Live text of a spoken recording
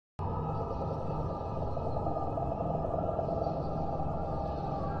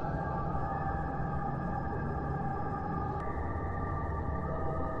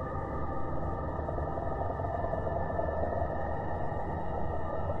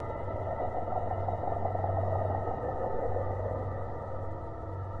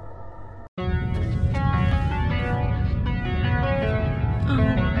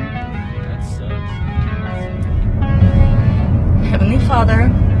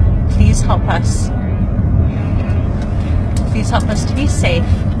please help us. Please help us to be safe.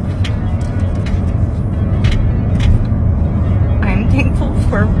 I'm thankful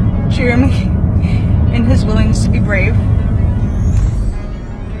for Jeremy and his willingness to be brave.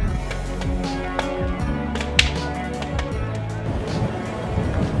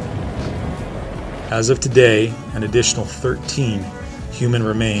 As of today, an additional 13 human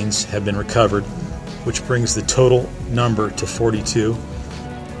remains have been recovered, which brings the total number to 42.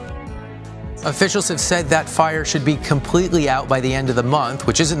 Officials have said that fire should be completely out by the end of the month,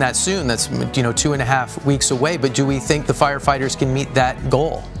 which isn't that soon. That's, 2.5 weeks away. But do we think the firefighters can meet that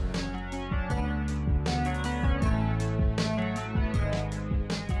goal?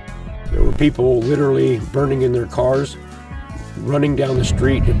 There were people literally burning in their cars, running down the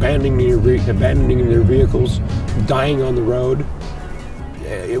street, abandoning their vehicles, dying on the road.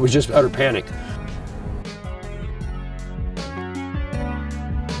 It was just utter panic.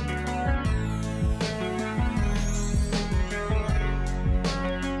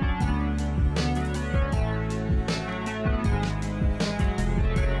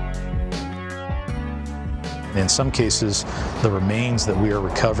 In some cases, the remains that we are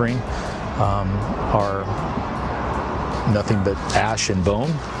recovering are nothing but ash and bone.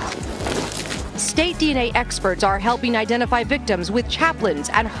 State DNA experts are helping identify victims with chaplains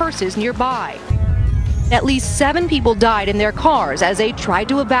and hearses nearby. At least 7 people died in their cars as they tried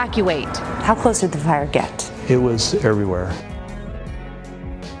to evacuate. How close did the fire get? It was everywhere.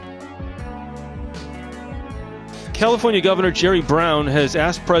 California Governor Jerry Brown has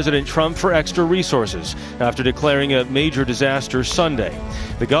asked President Trump for extra resources after declaring a major disaster Sunday.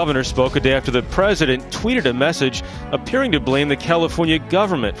 The governor spoke a day after the president tweeted a message appearing to blame the California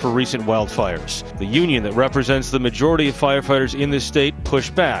government for recent wildfires. The union that represents the majority of firefighters in the state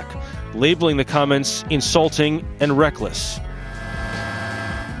pushed back, labeling the comments insulting and reckless.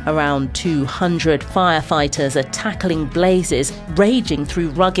 Around 200 firefighters are tackling blazes raging through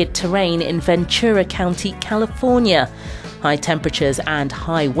rugged terrain in Ventura County, California. High temperatures and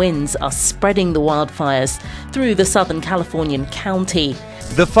high winds are spreading the wildfires through the southern Californian county.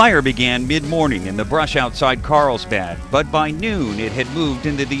 The fire began mid-morning in the brush outside Carlsbad, but by noon it had moved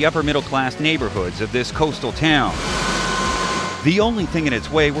into the upper middle-class neighborhoods of this coastal town. The only thing in its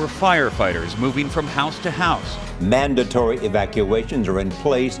way were firefighters moving from house to house. Mandatory evacuations are in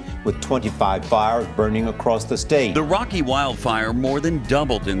place with 25 fires burning across the state. The Rocky wildfire more than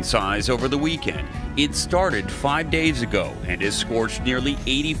doubled in size over the weekend. It started 5 days ago and has scorched nearly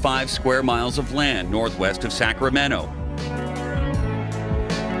 85 square miles of land northwest of Sacramento.